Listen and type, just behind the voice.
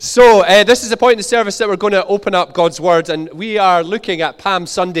So, this is the point in the service that we're going to open up God's Word, and we are looking at Palm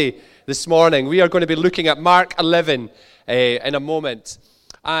Sunday this morning. We are going to be looking at Mark 11 in a moment.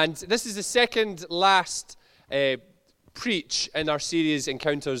 And this is the second last preach in our series,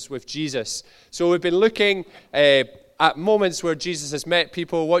 Encounters with Jesus. So we've been looking at moments where Jesus has met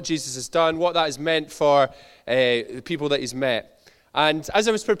people, what Jesus has done, what that has meant for the people that he's met. And as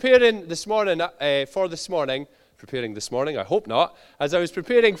I was preparing this morning, I hope not. As I was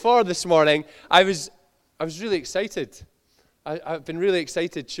preparing for this morning, I was really excited. I've been really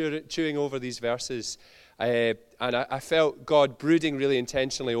excited chewing over these verses. And I felt God brooding really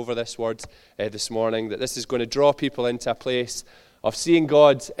intentionally over this word this morning, that this is going to draw people into a place of seeing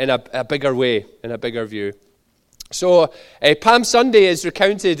God in a bigger way, in a bigger view. So Palm Sunday is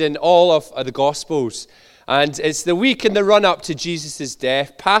recounted in all of the Gospels. And it's the week in the run-up to Jesus'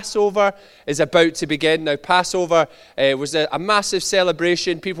 death. Passover is about to begin. Now, Passover was a massive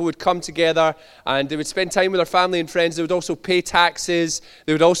celebration. People would come together and they would spend time with their family and friends. They would also pay taxes.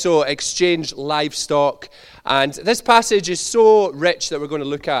 They would also exchange livestock. And this passage is so rich that we're going to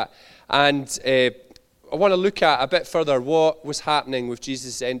look at. And I want to look at a bit further what was happening with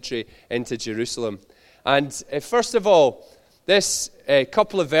Jesus' entry into Jerusalem. And first of all, this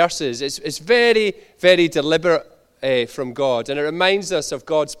couple of verses is very, very deliberate from God, and it reminds us of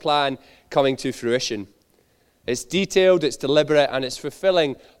God's plan coming to fruition. It's detailed, it's deliberate, and it's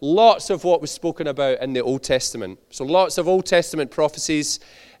fulfilling lots of what was spoken about in the Old Testament. So lots of Old Testament prophecies,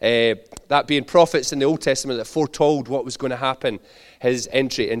 that being prophets in the Old Testament that foretold what was going to happen, his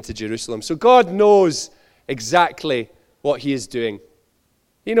entry into Jerusalem. So God knows exactly what he is doing.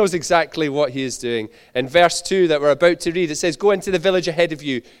 He knows exactly what he is doing. In verse 2 that we're about to read, it says, "Go into the village ahead of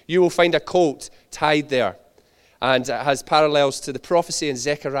you. You will find a colt tied there." And it has parallels to the prophecy in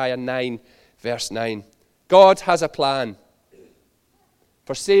Zechariah 9, verse 9. God has a plan.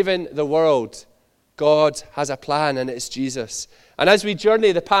 For saving the world, God has a plan, and it's Jesus. And as we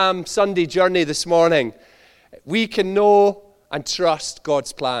journey the Palm Sunday journey this morning, we can know and trust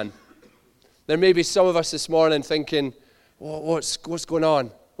God's plan. There may be some of us this morning thinking, what's going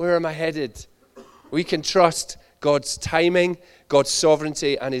on? Where am I headed? We can trust God's timing, God's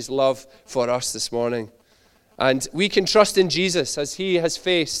sovereignty, and his love for us this morning. And we can trust in Jesus as he has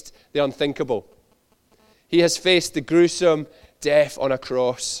faced the unthinkable. He has faced the gruesome death on a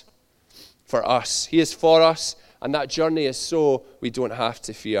cross for us. He is for us, and that journey is so we don't have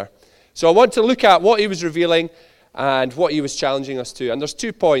to fear. So I want to look at what he was revealing and what he was challenging us to. And there's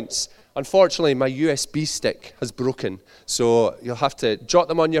 2 points. Unfortunately, my USB stick has broken, so you'll have to jot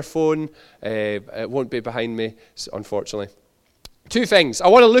them on your phone. It won't be behind me, unfortunately. 2 things. I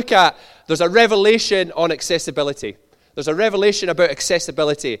want to look at, there's a revelation on accessibility. There's a revelation about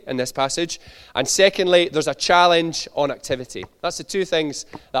accessibility in this passage. And secondly, there's a challenge on activity. That's the 2 things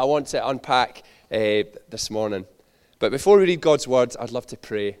that I want to unpack this morning. But before we read God's word, I'd love to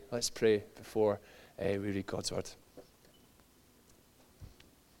pray. Let's pray before we read God's word.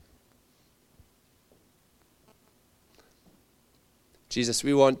 Jesus,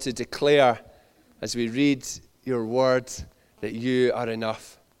 we want to declare as we read your word that you are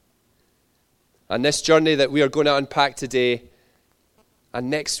enough. And this journey that we are going to unpack today and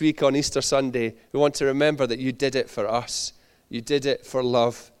next week on Easter Sunday, we want to remember that you did it for us. You did it for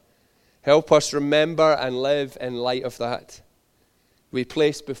love. Help us remember and live in light of that. We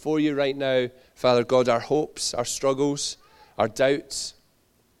place before you right now, Father God, our hopes, our struggles, our doubts,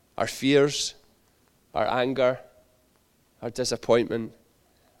 our fears, our anger, our disappointment,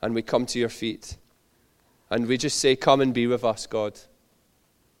 and we come to your feet. And we just say, come and be with us, God.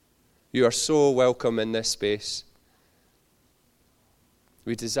 You are so welcome in this space.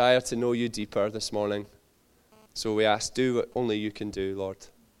 We desire to know you deeper this morning. So we ask, do what only you can do, Lord.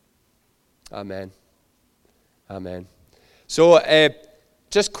 Amen. Amen. So,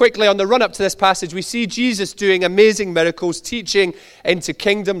 just quickly on the run-up to this passage, we see Jesus doing amazing miracles, teaching into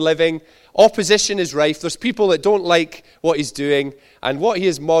kingdom living. Opposition is rife. There's people that don't like what he's doing, and what he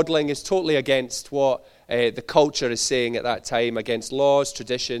is modeling is totally against what the culture is saying at that time, against laws,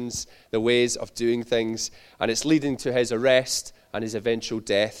 traditions, the ways of doing things, and it's leading to his arrest and his eventual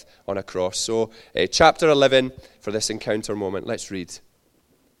death on a cross. So, chapter 11 for this encounter moment. Let's read.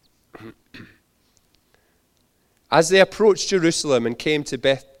 As they approached Jerusalem and came to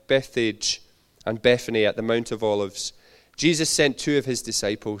Bethphage and Bethany at the Mount of Olives, Jesus sent 2 of his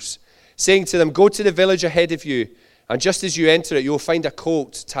disciples, saying to them, "Go to the village ahead of you, and just as you enter it, you will find a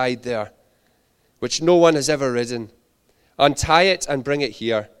colt tied there, which no one has ever ridden. Untie it and bring it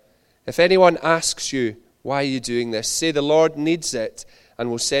here. If anyone asks you, 'Why are you doing this?' say, 'The Lord needs it,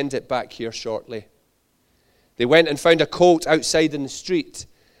 and will send it back here shortly.' They went and found a colt outside in the street,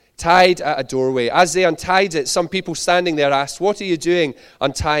 tied at a doorway. As they untied it, some people standing there asked, "What are you doing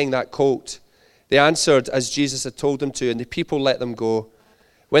untying that colt?" They answered as Jesus had told them to, and the people let them go.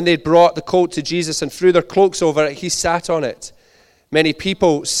 When they brought the colt to Jesus and threw their cloaks over it, he sat on it. Many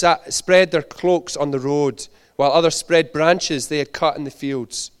people spread their cloaks on the road, while others spread branches they had cut in the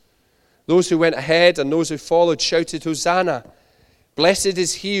fields. Those who went ahead and those who followed shouted, "Hosanna! Blessed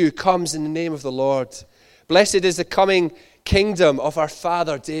is he who comes in the name of the Lord. Blessed is the coming kingdom of our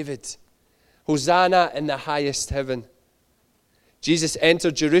father David. Hosanna in the highest heaven." Jesus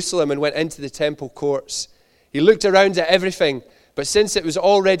entered Jerusalem and went into the temple courts. He looked around at everything, but since it was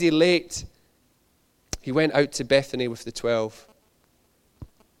already late, he went out to Bethany with the 12.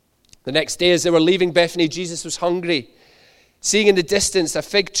 The next day, as they were leaving Bethany, Jesus was hungry. Seeing in the distance a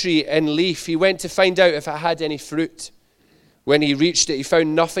fig tree in leaf, he went to find out if it had any fruit. When he reached it, he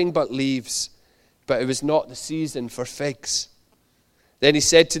found nothing but leaves, but it was not the season for figs. Then he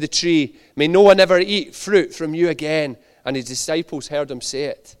said to the tree, "May no one ever eat fruit from you again." And his disciples heard him say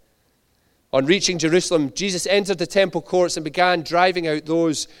it. On reaching Jerusalem, Jesus entered the temple courts and began driving out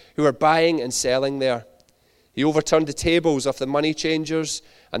those who were buying and selling there. He overturned the tables of the money changers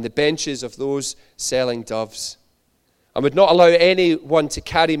and the benches of those selling doves, and would not allow anyone to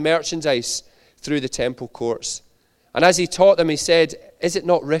carry merchandise through the temple courts. And as he taught them, he said, "Is it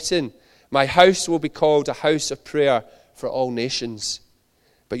not written, 'My house will be called a house of prayer for all nations'?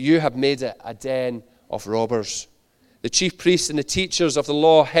 But you have made it a den of robbers." The chief priests and the teachers of the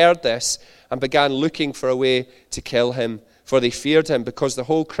law heard this and began looking for a way to kill him, for they feared him, because the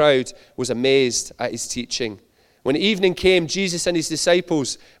whole crowd was amazed at his teaching. When evening came, Jesus and his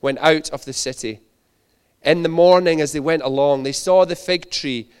disciples went out of the city. In the morning, as they went along, they saw the fig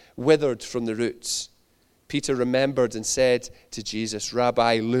tree withered from the roots. Peter remembered and said to Jesus,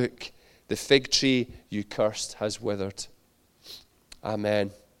 "Rabbi, look, the fig tree you cursed has withered."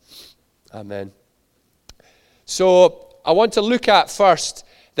 Amen. Amen. So I want to look at first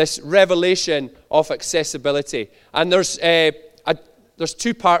this revelation of accessibility. And there's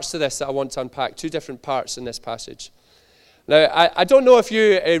two parts to this that I want to unpack, two different parts in this passage. Now, I don't know if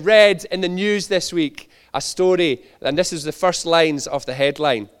you read in the news this week a story, and this is the first lines of the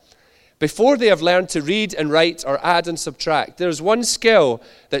headline. Before they have learned to read and write or add and subtract, there is one skill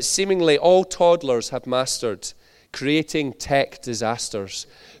that seemingly all toddlers have mastered: creating tech disasters.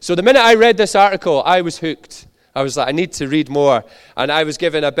 So the minute I read this article, I was hooked. I was like, I need to read more. And I was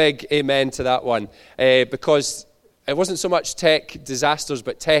given a big amen to that one, because it wasn't so much tech disasters,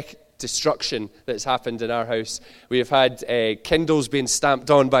 but tech destruction that's happened in our house. We have had Kindles being stamped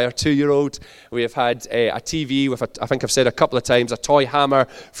on by our 2-year-old. We have had a TV with, I think I've said a couple of times, a toy hammer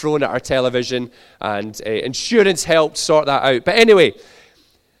thrown at our television, and insurance helped sort that out. But anyway,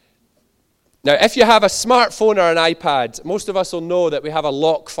 now if you have a smartphone or an iPad, most of us will know that we have a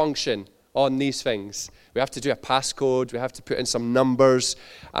lock function on these things. We have to do a passcode, we have to put in some numbers,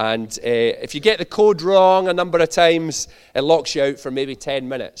 and if you get the code wrong a number of times, it locks you out for maybe 10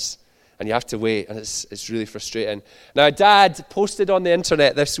 minutes, and you have to wait, and it's really frustrating. Now, Dad posted on the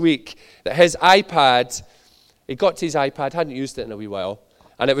internet this week that his iPad, he got to his iPad, hadn't used it in a wee while,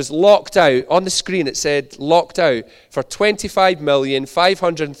 and it was locked out. On the screen it said, locked out for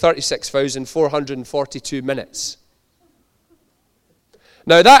 25,536,442 minutes.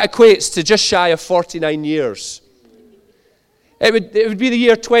 Now, that equates to just shy of 49 years. It would be the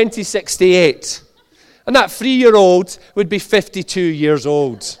year 2068. And that 3-year-old would be 52 years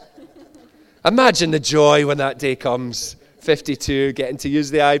old. Imagine the joy when that day comes. 52, getting to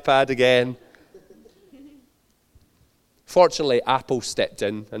use the iPad again. Fortunately, Apple stepped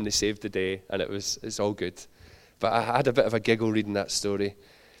in and they saved the day, and it's all good. But I had a bit of a giggle reading that story.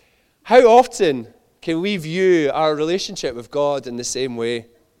 How often can we view our relationship with God in the same way?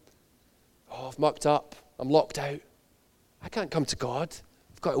 Oh, I've mucked up. I'm locked out. I can't come to God.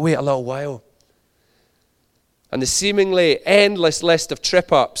 I've got to wait a little while. And the seemingly endless list of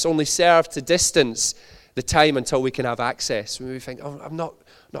trip-ups only serve to distance the time until we can have access. When we think, oh, I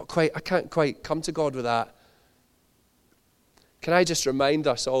can't quite come to God with that. Can I just remind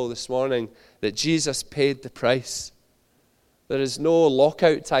us all this morning that Jesus paid the price? There is no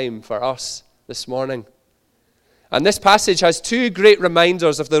lockout time for us this morning. And this passage has two great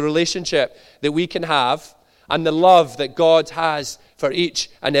reminders of the relationship that we can have and the love that God has for each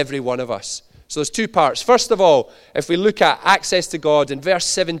and every one of us. So there's two parts. First of all, if we look at access to God in verse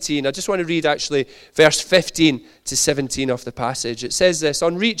 17, I just want to read actually verse 15 to 17 of the passage. It says this: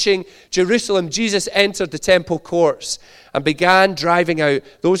 On reaching Jerusalem, Jesus entered the temple courts and began driving out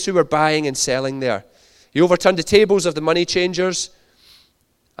those who were buying and selling there. He overturned the tables of the money changers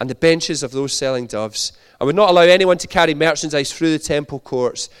and the benches of those selling doves, and would not allow anyone to carry merchandise through the temple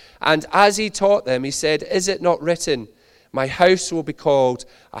courts. And as he taught them, he said, "Is it not written, my house will be called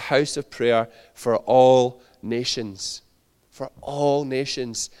a house of prayer for all nations?" For all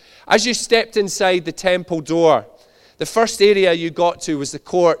nations. As you stepped inside the temple door, the first area you got to was the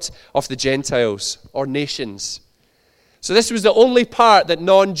court of the Gentiles, or nations. So this was the only part that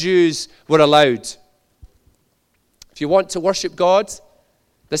non-Jews were allowed. If you want to worship God,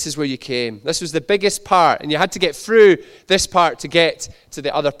 this is where you came. This was the biggest part, and you had to get through this part to get to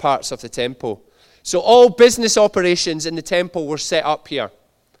the other parts of the temple. So all business operations in the temple were set up here.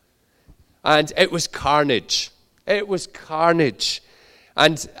 And it was carnage. It was carnage.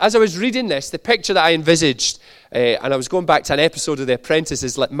 And as I was reading this, the picture that I envisaged, and I was going back to an episode of The Apprentice,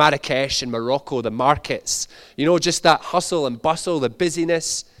 is like Marrakesh in Morocco, the markets. You know, just that hustle and bustle, the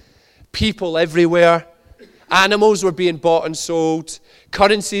busyness, people everywhere. Animals were being bought and sold.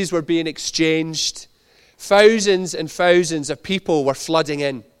 Currencies were being exchanged. Thousands and thousands of people were flooding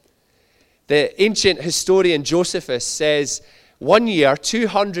in. The ancient historian Josephus says, one year,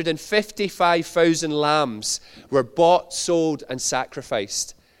 255,000 lambs were bought, sold, and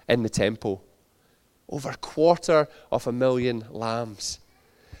sacrificed in the temple. Over 250,000 lambs.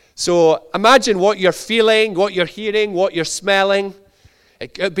 So imagine what you're feeling, what you're hearing, what you're smelling.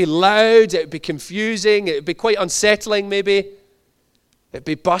 It would be loud, it would be confusing, it would be quite unsettling maybe. It would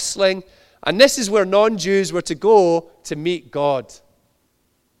be bustling. And this is where non-Jews were to go to meet God.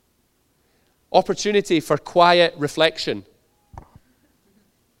 Opportunity for quiet reflection.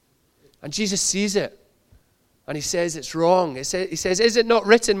 And Jesus sees it. And he says it's wrong. He says, "Is it not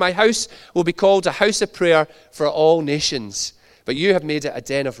written, my house will be called a house of prayer for all nations, but you have made it a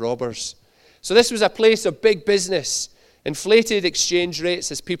den of robbers." So this was a place of big business, inflated exchange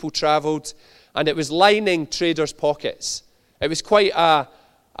rates as people traveled, and it was lining traders' pockets. It was quite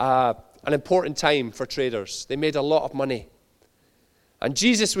an important time for traders. They made a lot of money. And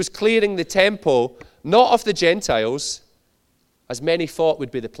Jesus was clearing the temple, not of the Gentiles, as many thought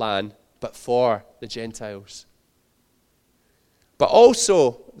would be the plan, but for the Gentiles. But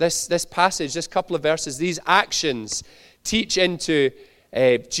also, this passage, this couple of verses, these actions teach into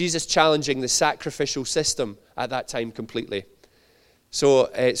Jesus challenging the sacrificial system at that time completely. So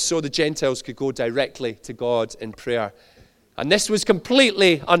the Gentiles could go directly to God in prayer. And this was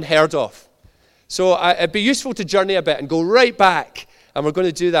completely unheard of. So it'd be useful to journey a bit and go right back, and we're going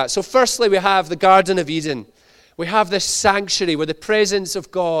to do that. So firstly, we have the Garden of Eden. We have this sanctuary where the presence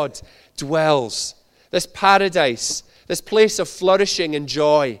of God dwells. This paradise, this place of flourishing and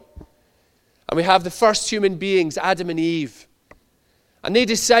joy. And we have the first human beings, Adam and Eve. And they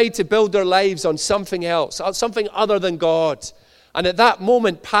decide to build their lives on something else, something other than God. And at that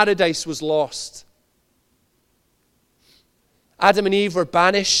moment, paradise was lost. Adam and Eve were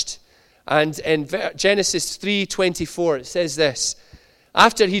banished. And in Genesis 3:24, it says this: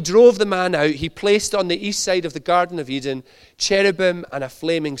 "After he drove the man out, he placed on the east side of the Garden of Eden cherubim and a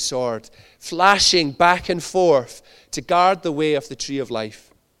flaming sword, flashing back and forth to guard the way of the tree of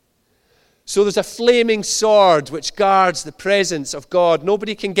life." So there's a flaming sword which guards the presence of God.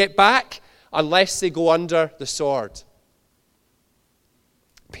 Nobody can get back unless they go under the sword.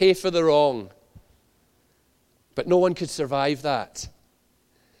 Pay for the wrong. But no one could survive that.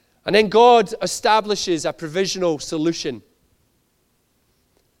 And then God establishes a provisional solution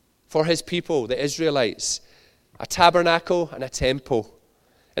for his people, the Israelites, a tabernacle and a temple.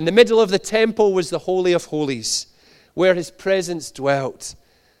 In the middle of the temple was the Holy of Holies, where his presence dwelt.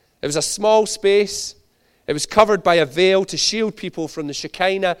 It was a small space. It was covered by a veil to shield people from the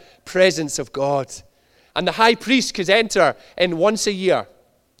Shekinah presence of God. And the high priest could enter in once a year.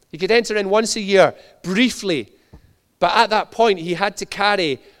 He could enter in once a year, briefly. But at that point, he had to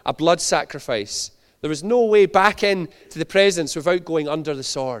carry a blood sacrifice. There was no way back into the presence without going under the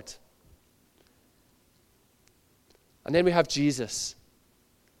sword. And then we have Jesus,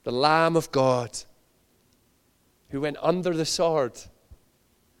 the Lamb of God, who went under the sword.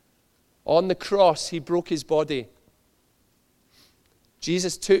 On the cross, he broke his body.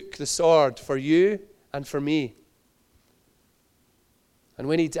 Jesus took the sword for you and for me. And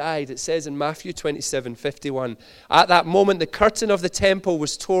when he died, it says in Matthew 27:51, at that moment the curtain of the temple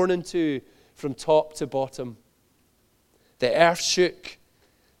was torn in two from top to bottom. The earth shook,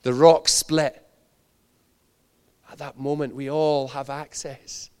 the rocks split. At that moment, we all have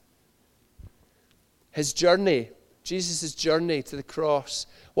access. His journey, Jesus' journey to the cross,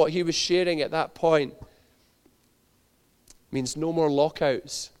 what he was sharing at that point, means no more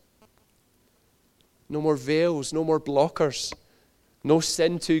lockouts, no more veils, no more blockers, no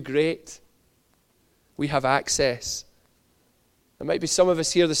sin too great. We have access. There might be some of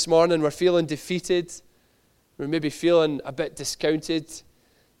us here this morning, we're feeling defeated. We're maybe feeling a bit discounted.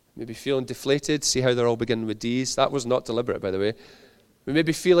 Maybe feeling deflated. See how they're all beginning with D's? That was not deliberate, by the way. We may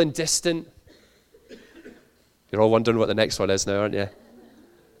be feeling distant. You're all wondering what the next one is now, aren't you?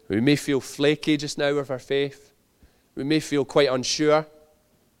 We may feel flaky just now with our faith. We may feel quite unsure.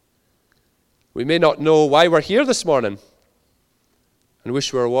 We may not know why we're here this morning and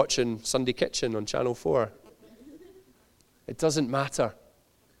wish we were watching Sunday Kitchen on Channel 4. It doesn't matter.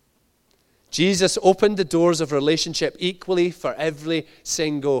 Jesus opened the doors of relationship equally for every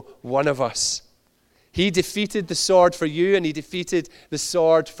single one of us. He defeated the sword for you, and he defeated the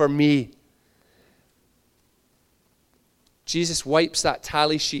sword for me. Jesus wipes that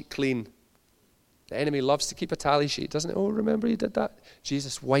tally sheet clean. The enemy loves to keep a tally sheet, doesn't it? Oh, remember he did that?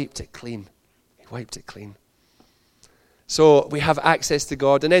 Jesus wiped it clean. He wiped it clean. So we have access to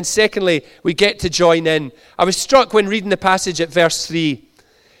God. And then secondly, we get to join in. I was struck when reading the passage at verse 3,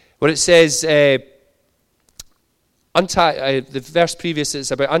 where it says, the verse previous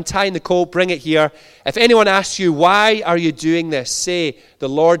is about untying the colt, bring it here. If anyone asks you, why are you doing this? Say, the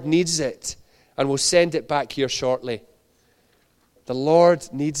Lord needs it, and we'll send it back here shortly. The Lord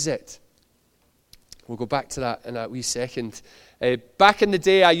needs it. We'll go back to that in a wee second. Back in the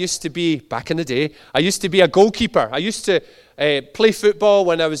day, I used to be a goalkeeper. I used to play football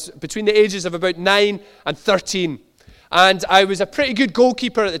when I was between the ages of about 9 and 13. And I was a pretty good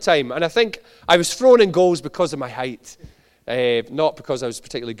goalkeeper at the time. And I think I was thrown in goals because of my height. Not because I was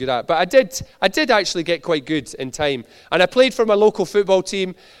particularly good at it. But I did actually get quite good in time. And I played for my local football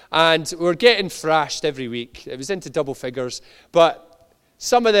team. And we were getting thrashed every week. It was into double figures. But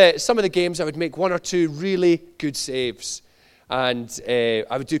some of the games I would make 1 or 2 really good saves. And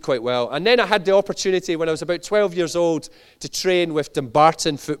I would do quite well. And then I had the opportunity when I was about 12 years old to train with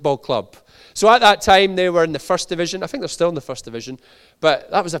Dumbarton Football Club. So at that time, they were in the first division. I think they're still in the first division. But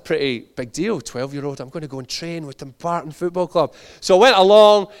that was a pretty big deal. 12-year-old, I'm going to go and train with Dumbarton Football Club. So I went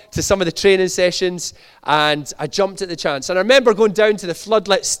along to some of the training sessions, and I jumped at the chance. And I remember going down to the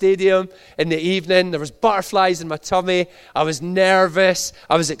floodlit stadium in the evening. There was butterflies in my tummy. I was nervous.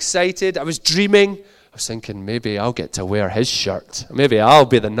 I was excited. I was dreaming. I was thinking, maybe I'll get to wear his shirt. Maybe I'll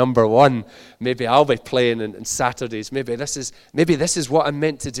be the number one. Maybe I'll be playing on Saturdays. Maybe this is what I'm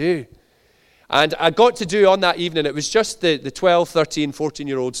meant to do. And I got to do on that evening, it was just the 12, 13,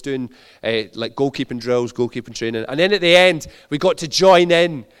 14-year-olds doing like goalkeeping drills, goalkeeping training. And then at the end, we got to join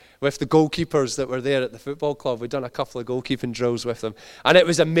in with the goalkeepers that were there at the football club. We'd done a couple of goalkeeping drills with them. And it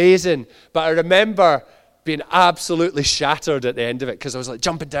was amazing. But I remember being absolutely shattered at the end of it because I was like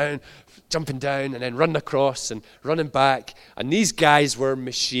jumping down, and then running across and running back. And these guys were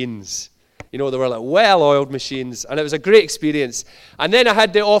machines. You know, they were like well-oiled machines, and it was a great experience. And then I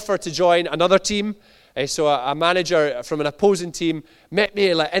had the offer to join another team. So a manager from an opposing team met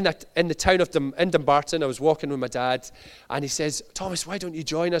me like in the town of Dumbarton. I was walking with my dad, and he says, Thomas, why don't you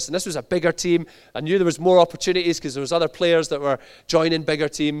join us? And this was a bigger team. I knew there was more opportunities because there was other players that were joining bigger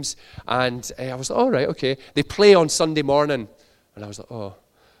teams. And I was like, all right, okay. They play on Sunday morning. And I was like, oh.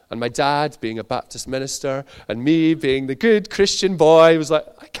 And my dad, being a Baptist minister, and me being the good Christian boy, was like,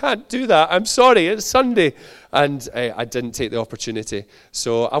 I can't do that. I'm sorry, it's Sunday. And I didn't take the opportunity.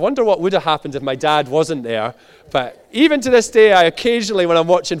 So I wonder what would have happened if my dad wasn't there. But even to this day, I occasionally, when I'm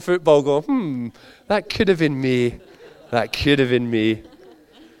watching football, go, that could have been me. That could have been me.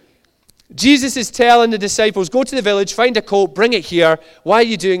 Jesus is telling the disciples, go to the village, find a colt, bring it here. Why are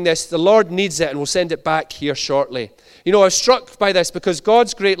you doing this? The Lord needs it, and we'll send it back here shortly. You know, I was struck by this because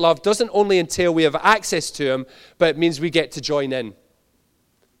God's great love doesn't only entail we have access to him, but it means we get to join in.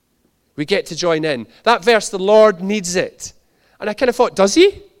 We get to join in. That verse, the Lord needs it. And I kind of thought, does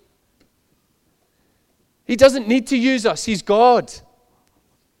he? He doesn't need to use us. He's God.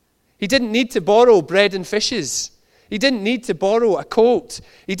 He didn't need to borrow bread and fishes. He didn't need to borrow a coat.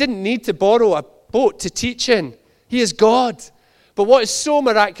 He didn't need to borrow a boat to teach in. He is God. But what is so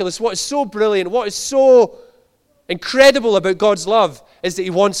miraculous, what is so brilliant, what is so incredible about God's love is that he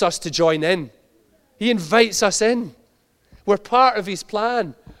wants us to join in. He invites us in. We're part of his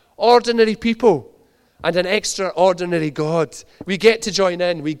plan. Ordinary people and an extraordinary God. We get to join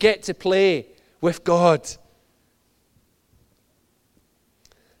in. We get to play with God.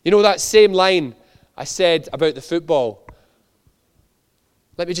 You know that same line I said about the football?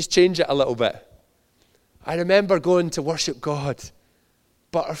 Let me just change it a little bit. I remember going to worship God.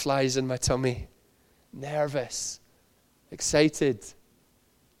 Butterflies in my tummy. Nervous. Excited.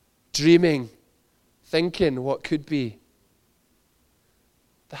 Dreaming. Thinking what could be.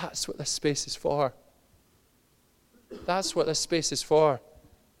 That's what this space is for. That's what this space is for.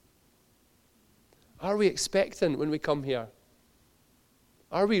 Are we expectant when we come here?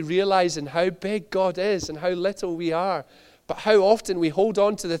 Are we realizing how big God is and how little we are, but how often we hold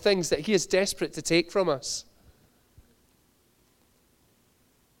on to the things that he is desperate to take from us?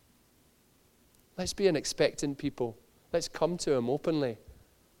 Let's be an expectant people. Let's come to him openly.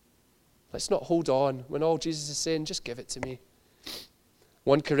 Let's not hold on when all Jesus is saying, just give it to me.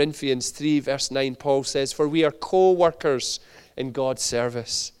 1 Corinthians 3 verse 9, Paul says, for we are co-workers in God's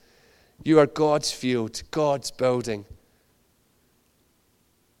service. You are God's field, God's building.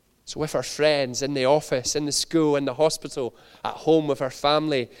 So with our friends, in the office, in the school, in the hospital, at home with our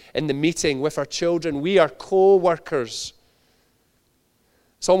family, in the meeting, with our children, we are co-workers.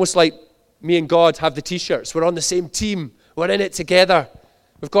 It's almost like me and God have the t-shirts. We're on the same team. We're in it together.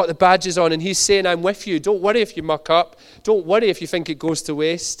 We've got the badges on, and he's saying, I'm with you. Don't worry if you muck up. Don't worry if you think it goes to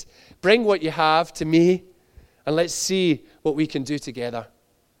waste. Bring what you have to me, and let's see what we can do together.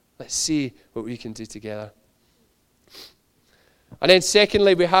 Let's see what we can do together. And then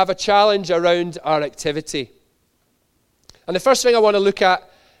secondly, we have a challenge around our activity. And the first thing I want to look at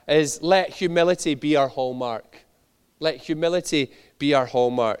is let humility be our hallmark. Let humility be our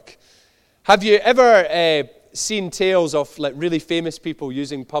hallmark. Have you ever seen tales of like really famous people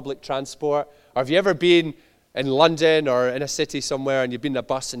using public transport? Or have you ever been in London or in a city somewhere and you've been in a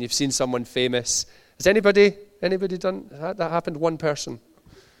bus and you've seen someone famous? Has anybody done that? That happened? One person?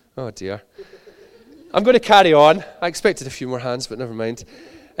 Oh dear. I'm going to carry on. I expected a few more hands, but never mind.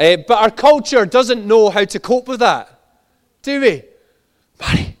 But our culture doesn't know how to cope with that, do we?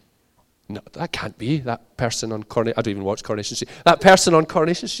 Mary, no, that can't be that person on Coronation. I don't even watch Coronation Street. That person on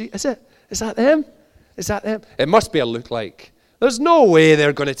Coronation Street, is it? Is that them? Is that them? It must be a lookalike. There's no way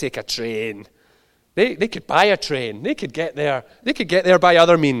they're going to take a train. They could buy a train. They could get there. They could get there by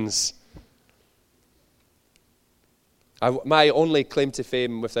other means. My only claim to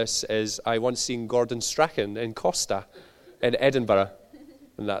fame with this is I once seen Gordon Strachan in Costa in Edinburgh.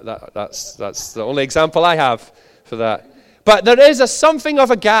 And that's the only example I have for that. But there is something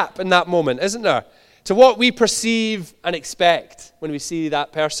of a gap in that moment, isn't there? To what we perceive and expect when we see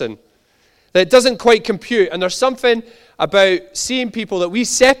that person. That it doesn't quite compute. And there's something about seeing people that we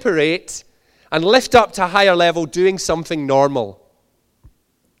separate and lift up to a higher level doing something normal.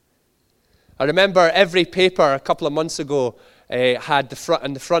 I remember every paper a couple of months ago had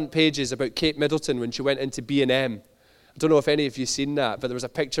the front pages about Kate Middleton when she went into B&M. I don't know if any of you seen that, but there was a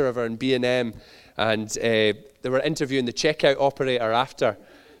picture of her in B&M, and they were interviewing the checkout operator after.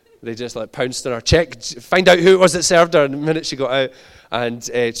 They just pounced on her, find out who it was that served her, and the minute she got out. And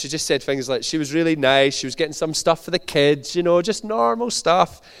she just said things like she was really nice, she was getting some stuff for the kids, just normal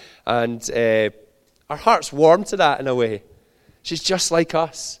stuff. And our heart's warm to that in a way. She's just like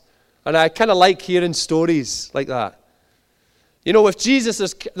us. And I kind of like hearing stories like that. With Jesus,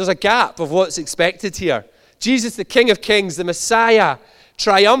 there's a gap of what's expected here. Jesus, the King of Kings, the Messiah,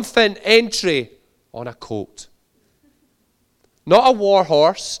 triumphant entry on a colt. Not a war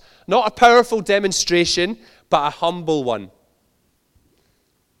horse, not a powerful demonstration, but a humble one.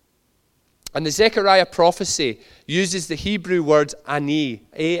 And the Zechariah prophecy uses the Hebrew word ani,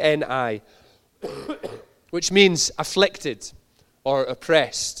 A-N-I, which means afflicted or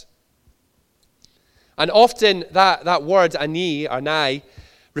oppressed. And often that word ani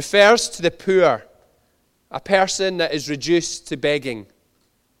refers to the poor, a person that is reduced to begging.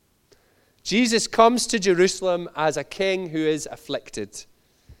 Jesus comes to Jerusalem as a king who is afflicted.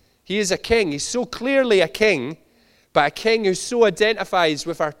 He is a king. He's so clearly a king, but a king who so identifies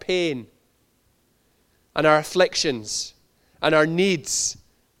with our pain and our afflictions and our needs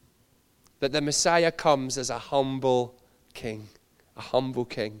that the Messiah comes as a humble king, a humble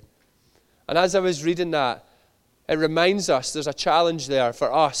king. And as I was reading that, it reminds us there's a challenge there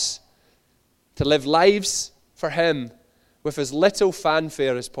for us to live lives for him with as little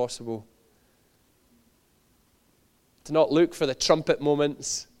fanfare as possible. To not look for the trumpet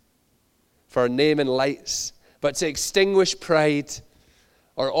moments, for name and lights, but to extinguish pride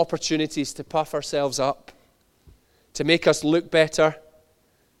or opportunities to puff ourselves up, to make us look better,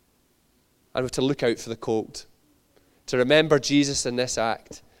 and to look out for the colt, to remember Jesus in this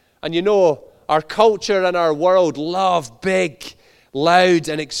act. And our culture and our world love big, loud,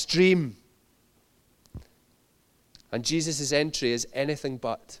 and extreme. And Jesus' entry is anything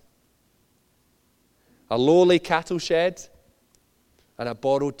but. A lowly cattle shed and a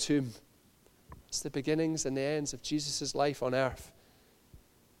borrowed tomb. It's the beginnings and the ends of Jesus' life on earth.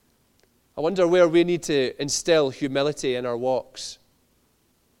 I wonder where we need to instill humility in our walks.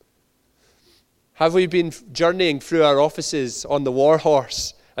 Have we been journeying through our offices on the war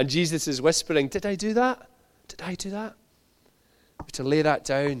horse and Jesus is whispering, did I do that? Did I do that? We have to lay that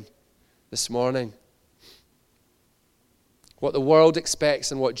down this morning. What the world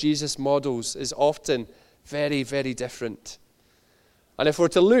expects and what Jesus models is often very, very different. And if we're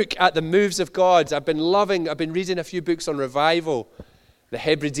to look at the moves of God, I've been reading a few books on revival, the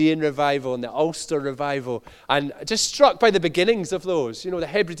Hebridean revival and the Ulster revival, and just struck by the beginnings of those. The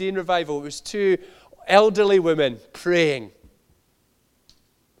Hebridean revival, it was 2 elderly women praying.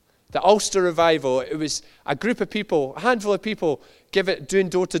 The Ulster revival, it was a group of people, a handful of people doing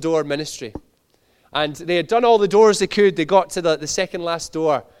door-to-door ministry. And they had done all the doors they could. They got to the second last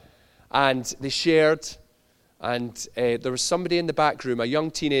door, and they shared. And there was somebody in the back room, a young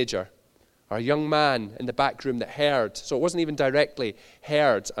teenager, or a young man in the back room that heard. So it wasn't even directly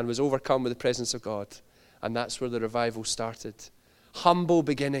heard and was overcome with the presence of God. And that's where the revival started. Humble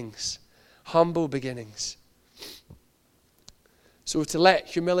beginnings. Humble beginnings. So to let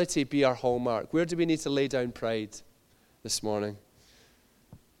humility be our hallmark, where do we need to lay down pride this morning?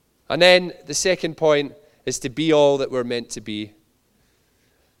 And then the second point is to be all that we're meant to be.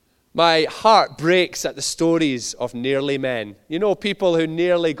 My heart breaks at the stories of nearly men. People who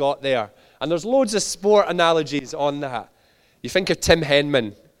nearly got there. And there's loads of sport analogies on that. You think of Tim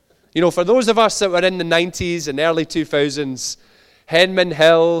Henman. For those of us that were in the 90s and early 2000s, Henman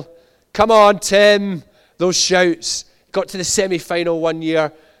Hill, come on Tim, those shouts. Got to the semi-final one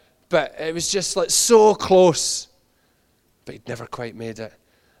year, but it was just so close. But he'd never quite made it.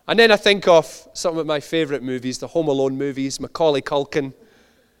 And then I think of some of my favourite movies, the Home Alone movies, Macaulay Culkin.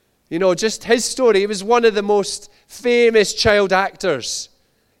 Just his story. He was one of the most famous child actors,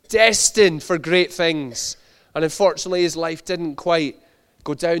 destined for great things. And unfortunately, his life didn't quite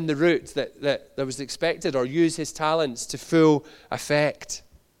go down the route that was expected or use his talents to full effect.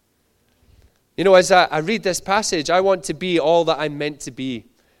 As I read this passage, I want to be all that I'm meant to be.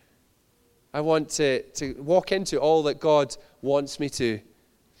 I want to walk into all that God wants me to.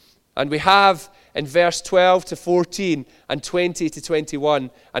 And we have in verse 12 to 14 and 20 to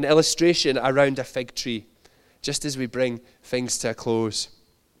 21 an illustration around a fig tree, just as we bring things to a close.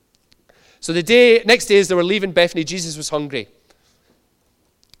 So next day as they were leaving Bethany, Jesus was hungry.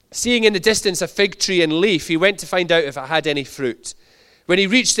 Seeing in the distance a fig tree and leaf, he went to find out if it had any fruit. When he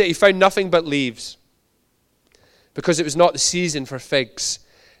reached it, he found nothing but leaves, because it was not the season for figs.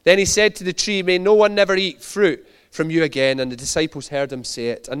 Then he said to the tree, "May no one never eat fruit from you again." And the disciples heard him say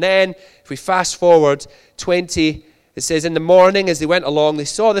it. And then, if we fast forward 20, it says, in the morning as they went along, they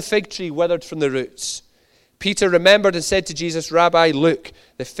saw the fig tree withered from the roots. Peter remembered and said to Jesus, "Rabbi, look,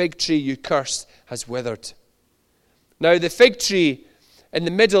 the fig tree you cursed has withered." Now the fig tree in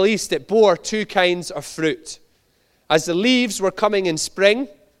the Middle East, it bore 2 kinds of fruit. As the leaves were coming in spring,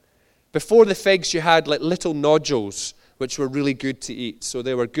 before the figs you had little nodules, which were really good to eat. So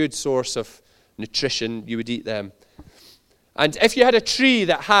they were a good source of nutrition. You would eat them. And if you had a tree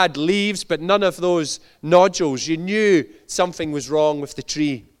that had leaves but none of those nodules, you knew something was wrong with the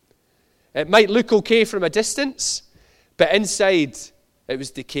tree. It might look okay from a distance, but inside it was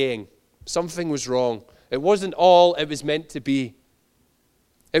decaying. Something was wrong. It wasn't all it was meant to be.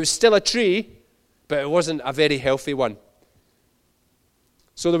 It was still a tree, but it wasn't a very healthy one.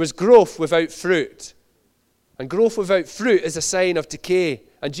 So there was growth without fruit. And growth without fruit is a sign of decay.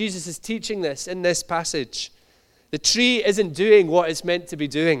 And Jesus is teaching this in this passage. The tree isn't doing what it's meant to be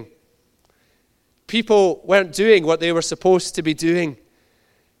doing. People weren't doing what they were supposed to be doing.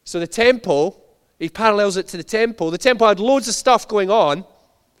 So the temple, he parallels it to the temple. The temple had loads of stuff going on,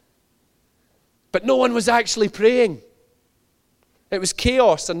 but no one was actually praying. It was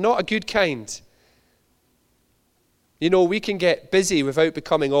chaos and not a good kind. We can get busy without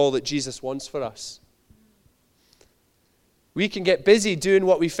becoming all that Jesus wants for us. We can get busy doing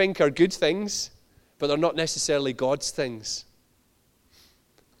what we think are good things, but they're not necessarily God's things.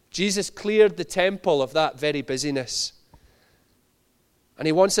 Jesus cleared the temple of that very busyness. And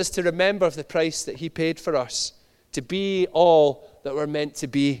he wants us to remember of the price that he paid for us, to be all that we're meant to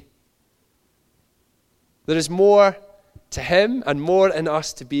be. There is more to him and more in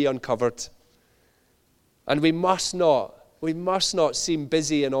us to be uncovered. And we must not seem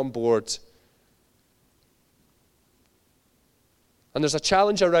busy and on board. And there's a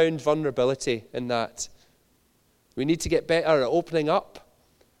challenge around vulnerability in that. We need to get better at opening up.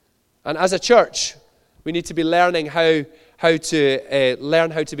 And as a church, we need to be learning how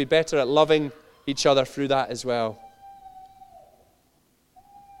to be better at loving each other through that as well.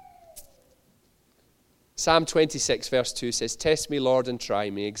 Psalm 26 verse 2 says, "Test me, Lord, and try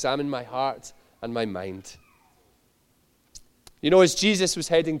me. Examine my heart and my mind." As Jesus was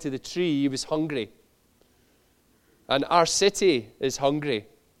heading to the tree, he was hungry. And our city is hungry.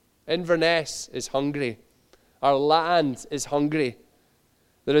 Inverness is hungry. Our land is hungry.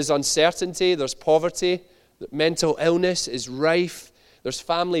 There is uncertainty, there's poverty, Mental illness is rife. There's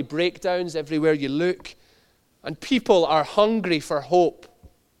family breakdowns everywhere you look. And people are hungry for hope.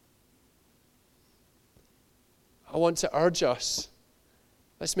 I want to urge us,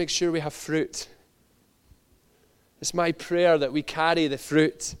 let's make sure we have fruit. It's my prayer that we carry the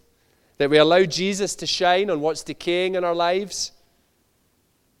fruit, that we allow Jesus to shine on what's decaying in our lives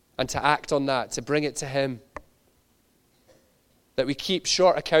and to act on that, to bring it to Him. That we keep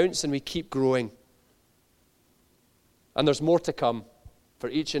short accounts and we keep growing. And there's more to come for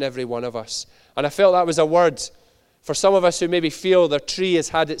each and every one of us. And I felt that was a word for some of us who maybe feel their tree has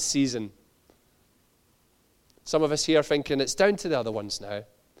had its season. Some of us here thinking it's down to the other ones now.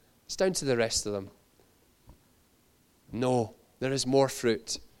 It's down to the rest of them. No, there is more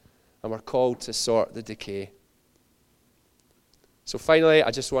fruit, and we're called to sort the decay. So finally,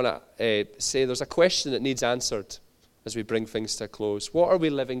 I just want to say there's a question that needs answered as we bring things to a close. What are we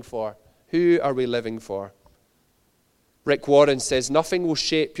living for? Who are we living for? Rick Warren says, nothing will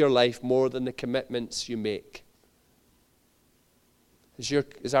shape your life more than the commitments you make.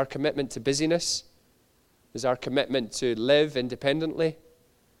 Is our commitment to busyness? Is our commitment to live independently?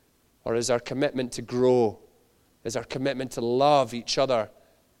 Or is our commitment to grow? Is our commitment to love each other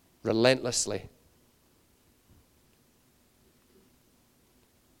relentlessly?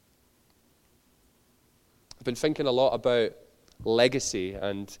 I've been thinking a lot about legacy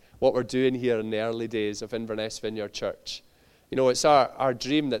and what we're doing here in the early days of Inverness Vineyard Church. You know, it's our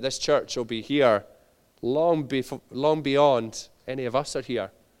dream that this church will be here long beyond any of us are here.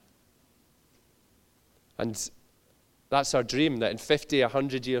 And that's our dream, that in 50,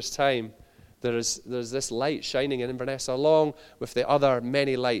 100 years' time, there's this light shining in Inverness along with the other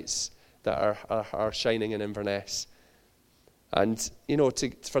many lights that are shining in Inverness. And, you know,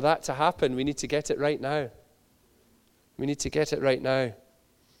 for that to happen, we need to get it right now. We need to get it right now.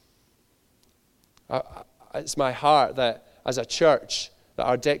 It's my heart that as a church, that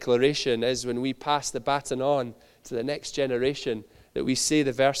our declaration is when we pass the baton on to the next generation, that we say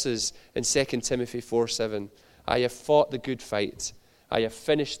the verses in 2 Timothy 4:7. I have fought the good fight. I have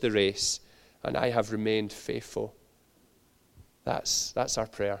finished the race. And I have remained faithful. That's our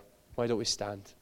prayer. Why don't we stand?